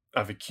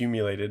I've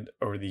accumulated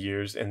over the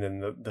years. And then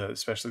the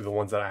especially the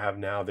ones that I have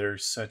now, they're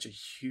such a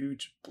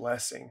huge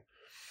blessing.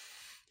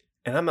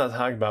 And I'm not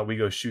talking about we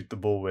go shoot the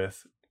bull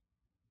with,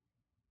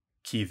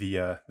 key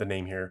the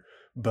name here,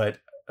 but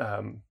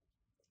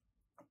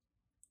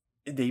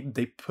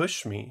they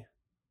push me.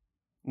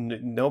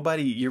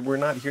 Nobody, we're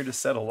not here to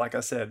settle. Like I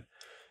said,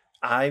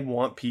 I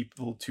want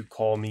people to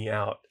call me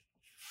out.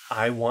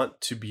 I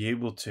want to be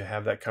able to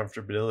have that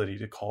comfortability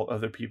to call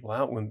other people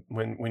out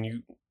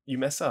when you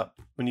mess up,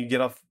 when you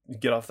get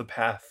off the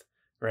path,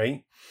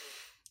 right?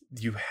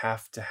 You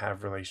have to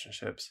have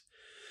relationships.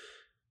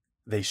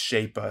 They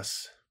shape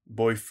us.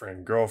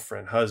 Boyfriend,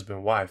 girlfriend,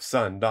 husband, wife,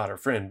 son, daughter,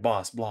 friend,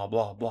 boss, blah,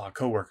 blah, blah,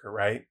 coworker,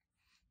 right?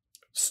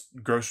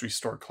 Grocery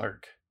store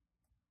clerk.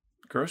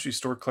 Grocery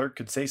store clerk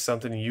could say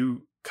something and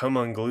you come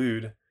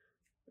unglued. It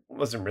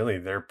wasn't really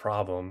their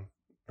problem,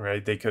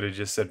 right? They could have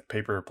just said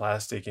paper or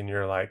plastic and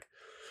you're like,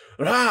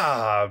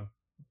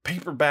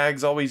 paper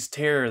bags always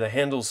tear, the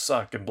handles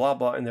suck and blah,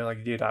 blah. And they're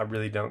like, dude, I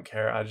really don't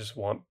care. I just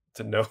want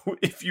to know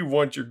if you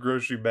want your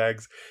grocery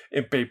bags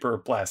in paper or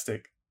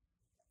plastic.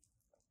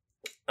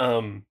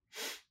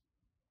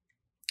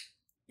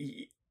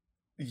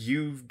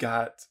 You've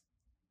got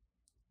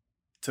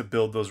to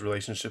build those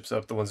relationships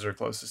up, the ones that are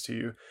closest to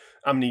you.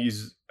 I'm going to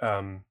use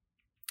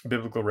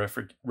biblical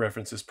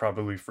references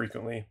probably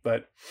frequently,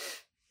 but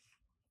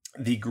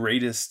the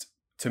greatest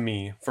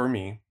for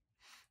me,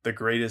 the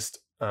greatest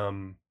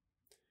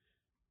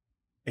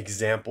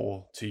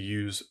example to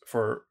use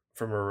from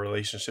a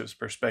relationships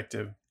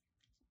perspective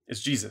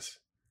is Jesus.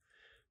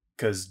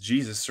 Because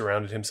Jesus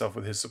surrounded himself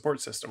with his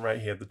support system,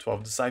 right? He had the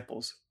 12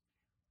 disciples.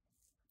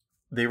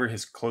 They were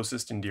his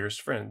closest and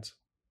dearest friends.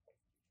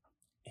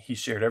 He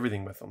shared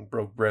everything with them,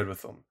 broke bread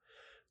with them,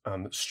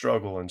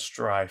 struggle and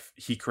strife.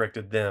 He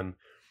corrected them.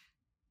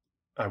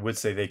 I would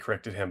say they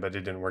corrected him, but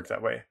it didn't work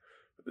that way.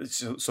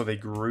 So they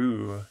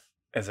grew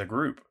as a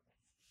group.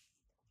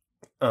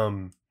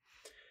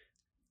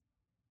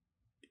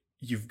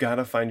 You've got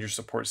to find your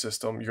support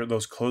system. You're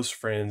those close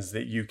friends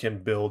that you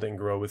can build and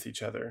grow with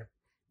each other.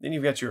 Then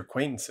you've got your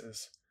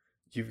acquaintances.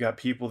 You've got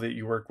people that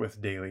you work with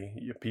daily.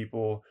 You have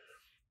people,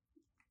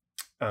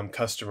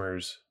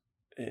 customers.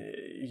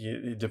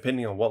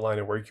 Depending on what line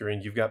of work you're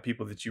in, you've got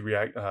people that you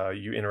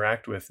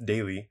interact with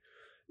daily.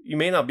 You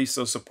may not be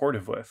so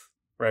supportive with,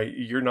 right?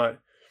 You're not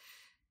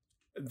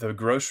the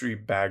grocery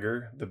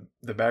bagger,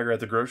 the bagger at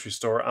the grocery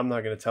store. I'm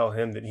not going to tell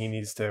him that he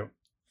needs to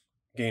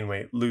gain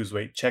weight, lose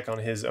weight, check on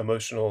his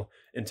emotional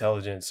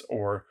intelligence,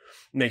 or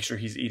make sure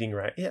he's eating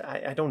right.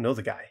 Yeah, I don't know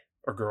the guy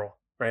or girl,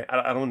 right?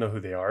 I don't know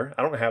who they are.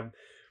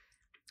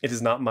 It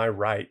is not my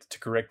right to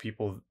correct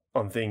people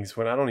on things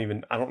when I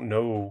don't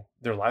know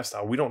their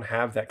lifestyle. We don't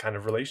have that kind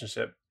of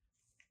relationship.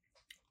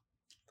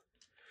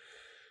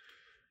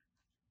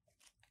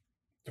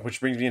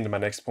 Which brings me into my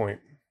next point.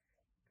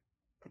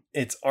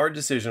 It's our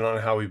decision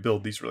on how we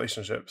build these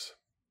relationships.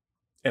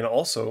 And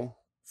also,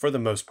 for the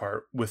most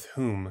part, with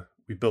whom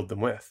we build them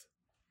with.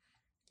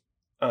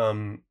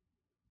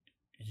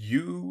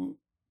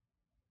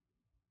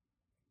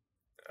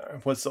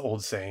 What's the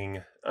old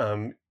saying?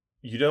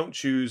 You don't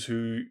choose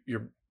who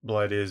your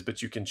blood is,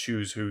 but you can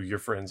choose who your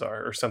friends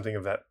are, or something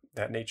of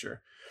that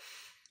nature.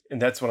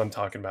 And that's what I'm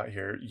talking about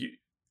here.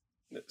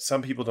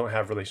 Some people don't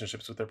have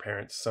relationships with their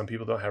parents. Some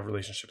people don't have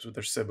relationships with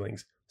their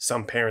siblings.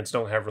 Some parents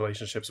don't have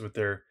relationships with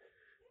their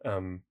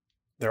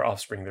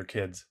offspring, their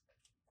kids.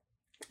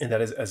 And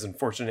that is, as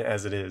unfortunate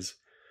as it is,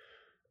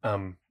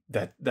 it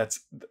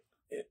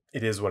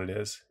is what it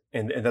is.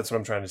 And that's what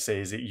I'm trying to say,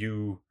 is that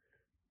you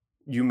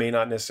may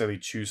not necessarily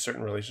choose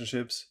certain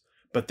relationships,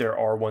 but there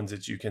are ones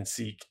that you can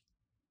seek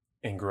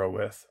and grow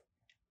with.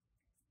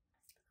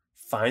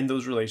 Find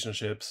those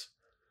relationships,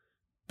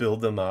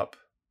 build them up,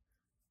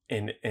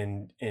 and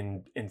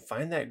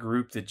find that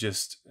group that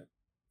just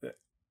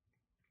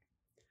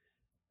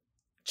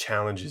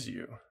challenges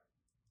you,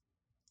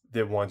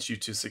 that wants you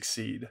to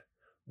succeed,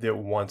 that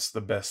wants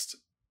the best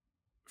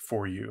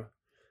for you.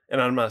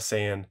 And I'm not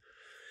saying,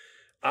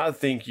 I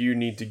think you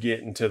need to get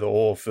into the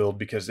oil field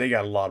because they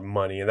got a lot of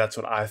money and that's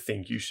what I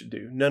think you should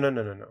do.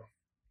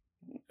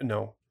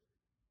 No.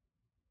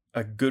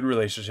 A good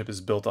relationship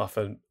is built off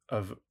of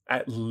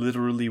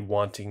literally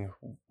wanting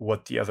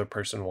what the other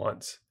person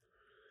wants.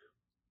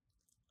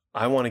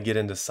 I want to get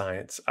into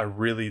science.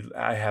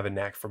 I have a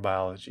knack for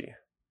biology.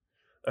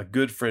 A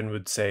good friend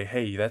would say,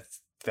 hey,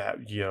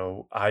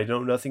 I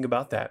know nothing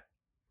about that.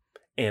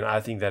 And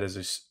I think that is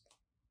a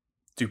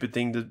stupid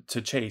thing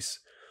to chase.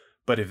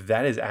 But if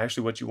that is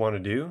actually what you want to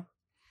do,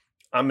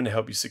 I'm going to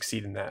help you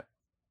succeed in that.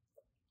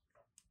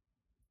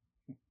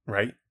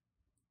 Right?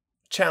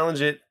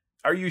 Challenge it.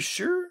 Are you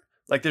sure?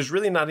 Like, there's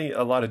really not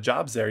a lot of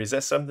jobs there. Is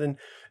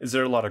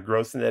there a lot of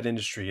growth in that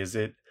industry?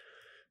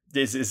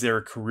 Is there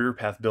a career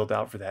path built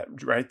out for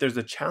that, right? There's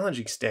a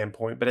challenging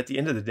standpoint, but at the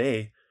end of the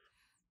day,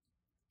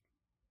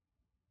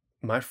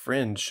 my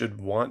friend should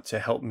want to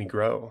help me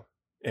grow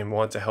and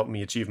want to help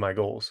me achieve my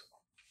goals.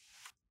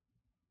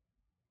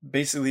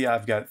 Basically,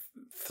 I've got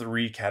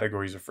 3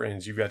 categories of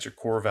friends. You've got your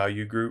core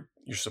value group,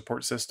 your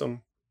support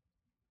system.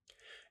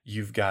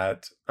 You've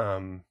got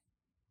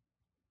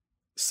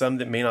some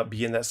that may not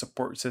be in that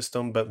support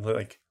system, but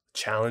like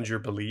challenge your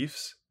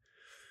beliefs,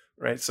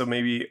 right? So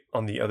maybe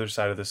on the other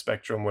side of the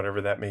spectrum,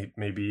 whatever that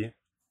may be,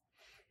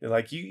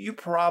 like you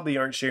probably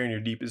aren't sharing your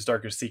deepest,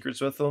 darkest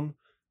secrets with them,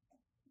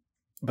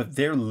 but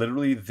they're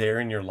literally there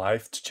in your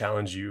life to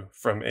challenge you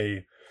from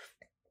a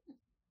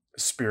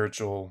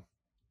spiritual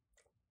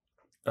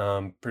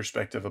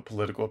perspective, a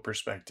political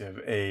perspective,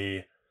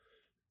 a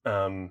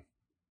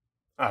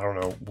I don't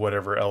know,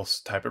 whatever else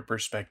type of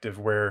perspective,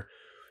 where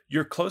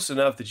you're close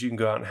enough that you can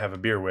go out and have a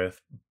beer with,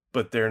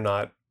 but they're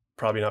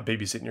probably not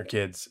babysitting your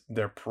kids.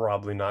 They're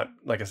probably not,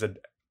 like I said,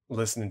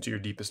 listening to your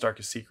deepest,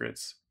 darkest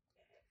secrets.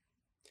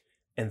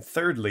 And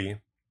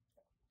thirdly,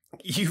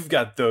 you've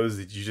got those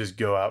that you just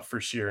go out for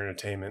sheer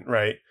entertainment,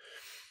 right?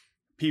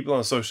 People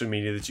on social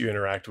media that you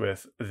interact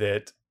with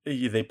that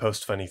they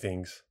post funny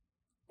things,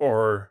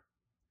 or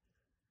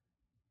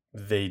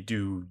they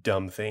do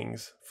dumb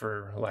things,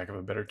 for lack of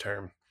a better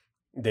term.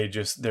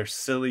 They're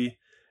silly.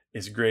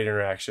 It's great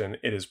interaction.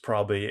 It is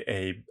probably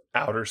a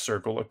outer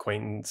circle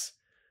acquaintance.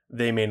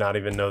 They may not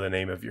even know the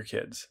name of your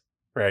kids,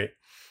 right?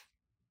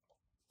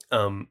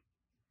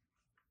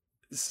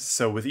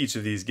 So with each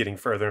of these, getting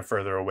further and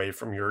further away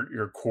from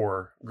your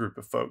core group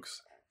of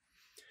folks.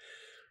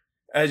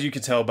 As you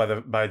can tell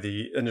by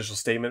the initial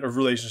statement of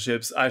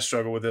relationships, I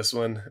struggle with this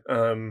one.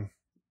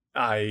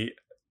 I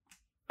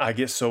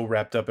get so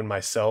wrapped up in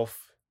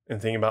myself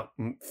and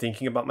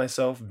thinking about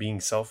myself, being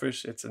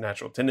selfish. It's a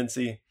natural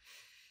tendency.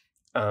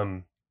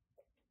 That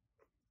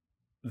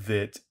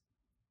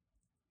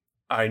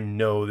I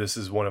know this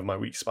is one of my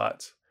weak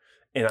spots,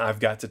 and I've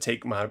got to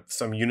take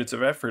some units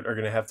of effort are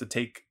going to have to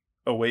take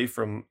away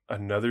from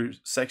another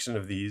section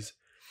of these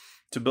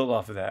to build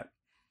off of that.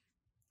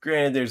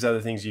 Granted, there's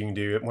other things you can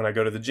do. When I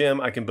go to the gym,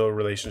 I can build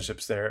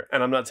relationships there,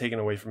 and I'm not taking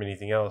away from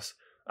anything else.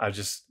 I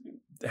just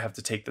have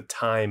to take the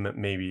time,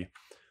 maybe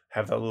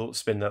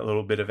spend that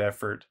little bit of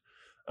effort,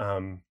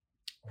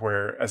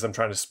 whereas I'm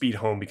trying to speed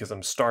home because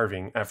I'm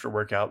starving after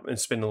workout, and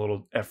spend a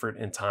little effort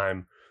and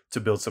time to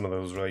build some of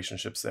those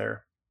relationships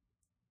there.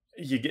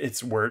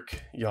 It's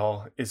work,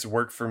 y'all. It's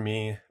work for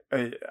me.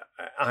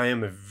 I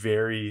am a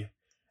very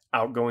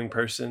outgoing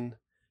person,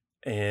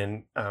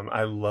 and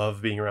I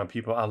love being around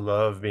people. I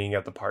love being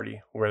at the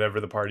party, wherever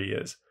the party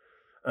is.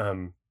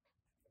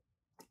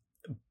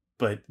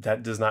 But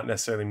that does not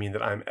necessarily mean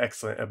that I'm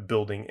excellent at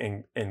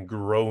building and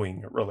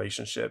growing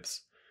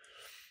relationships.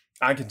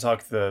 I can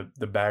talk the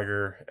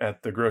bagger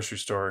at the grocery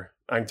store.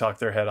 I can talk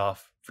their head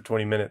off for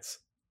 20 minutes,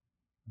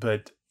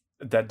 but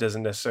that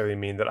doesn't necessarily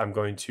mean that I'm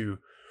going to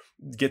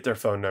get their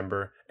phone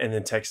number and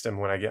then text them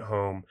when I get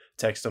home,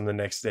 text them the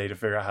next day to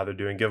figure out how they're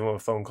doing, give them a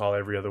phone call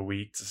every other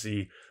week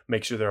to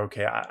make sure they're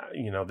okay.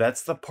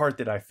 That's the part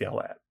that I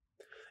fail at.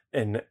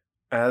 And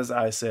as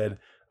I said,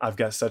 I've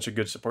got such a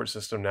good support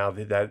system now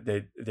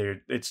that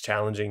it's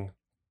challenging.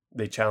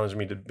 They challenge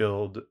me to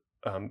build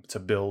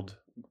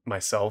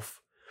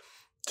myself,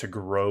 to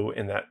grow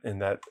in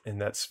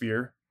that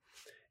sphere.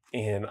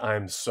 And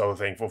I'm so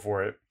thankful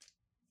for it.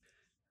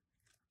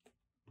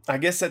 I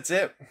guess that's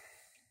it.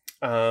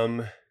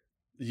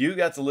 You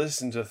got to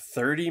listen to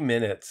 30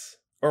 minutes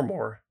or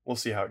more, we'll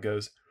see how it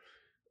goes,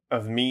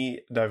 of me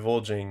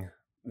divulging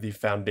the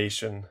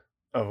foundation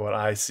of what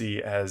I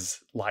see as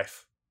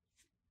life.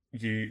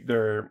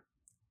 There are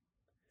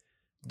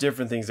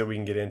different things that we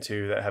can get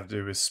into that have to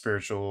do with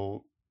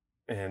spiritual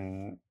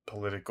and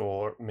political,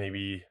 or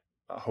maybe,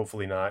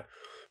 hopefully not,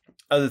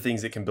 other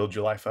things that can build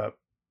your life up.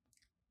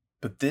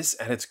 But this,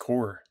 at its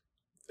core,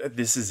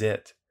 this is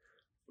it.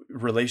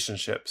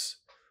 Relationships,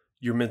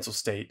 your mental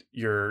state,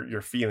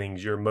 your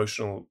feelings, your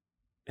emotional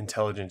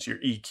intelligence, your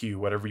EQ,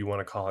 whatever you want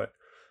to call it,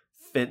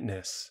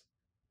 fitness,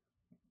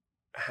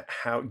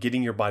 how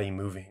getting your body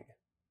moving.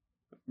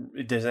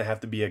 It doesn't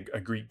have to be a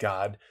Greek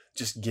god,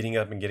 just getting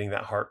up and getting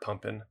that heart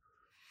pumping.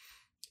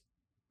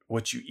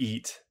 What you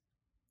eat,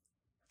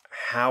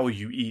 how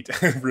you eat,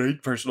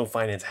 right? Personal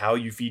finance, how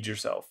you feed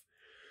yourself.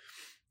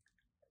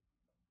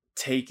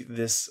 Take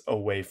this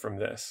away from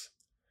this.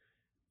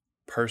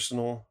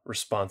 Personal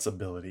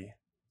responsibility.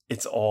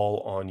 It's all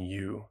on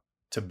you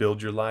to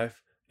build your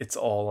life. It's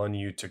all on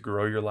you to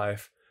grow your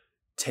life.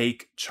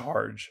 Take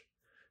charge.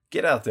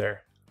 Get out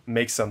there.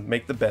 Make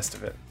the best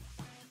of it.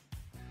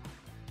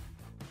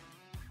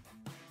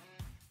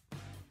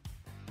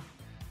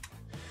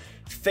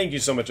 Thank you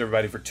so much,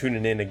 everybody, for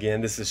tuning in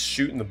again. This is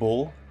Shooting the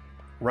Bull.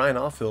 Ryan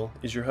Offill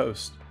is your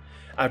host.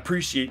 I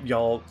appreciate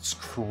y'all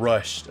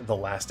crushed the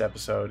last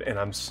episode,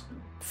 and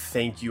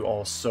thank you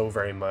all so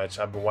very much.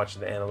 I've been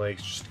watching the analytics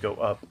just go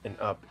up and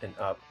up and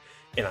up,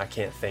 and I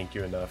can't thank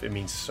you enough. It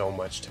means so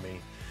much to me.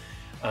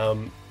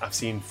 I've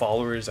seen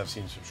followers, I've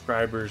seen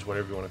subscribers,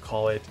 whatever you want to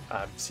call it.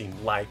 I've seen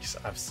likes,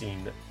 I've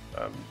seen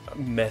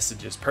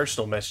messages,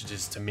 personal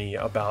messages to me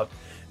about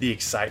the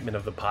excitement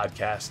of the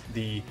podcast,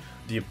 the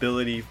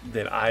ability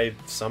that I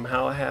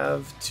somehow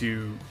have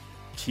to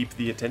keep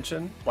the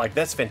attention. Like,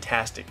 that's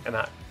fantastic. And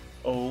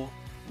oh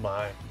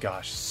my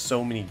gosh,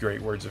 so many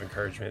great words of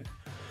encouragement.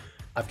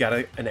 I've got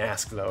an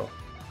ask though.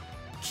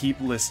 Keep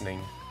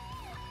listening.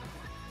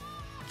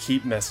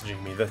 Keep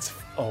messaging me.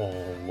 Oh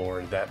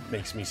Lord, that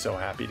makes me so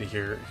happy to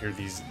hear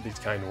these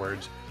kind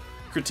words.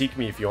 Critique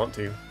me if you want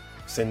to.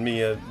 Send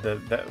me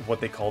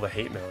what they call the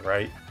hate mail,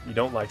 right? You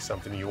don't like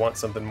something, you want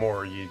something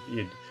more.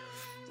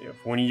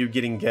 When are you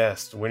getting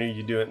guests? When are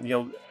you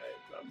doing?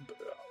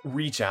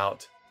 Reach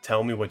out.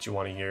 Tell me what you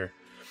want to hear.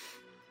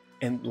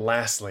 And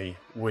lastly,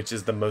 which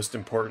is the most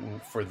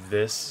important for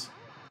this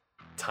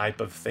type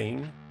of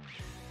thing,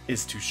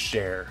 is to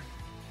share.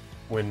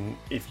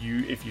 If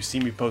you see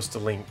me post a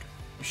link,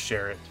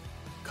 share it,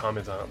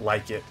 comment on it,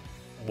 like it,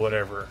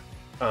 whatever.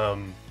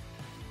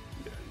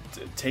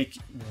 Take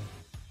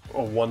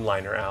a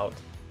one-liner out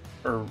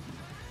or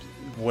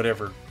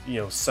whatever,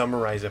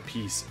 summarize a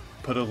piece,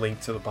 put a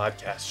link to the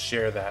podcast,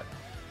 share that,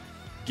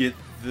 get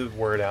the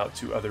word out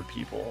to other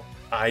people.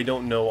 I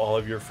don't know all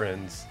of your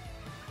friends,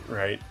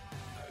 right?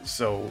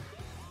 So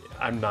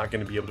I'm not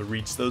going to be able to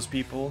reach those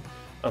people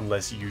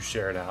unless you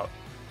share it out.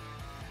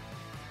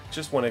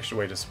 Just one extra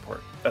way to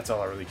support. That's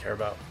all I really care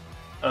about.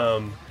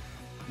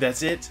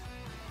 That's it.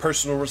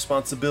 Personal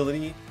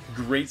responsibility,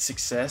 great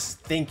success.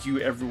 Thank you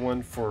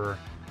everyone for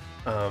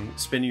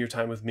spending your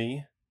time with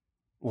me.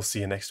 We'll see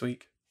you next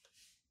week.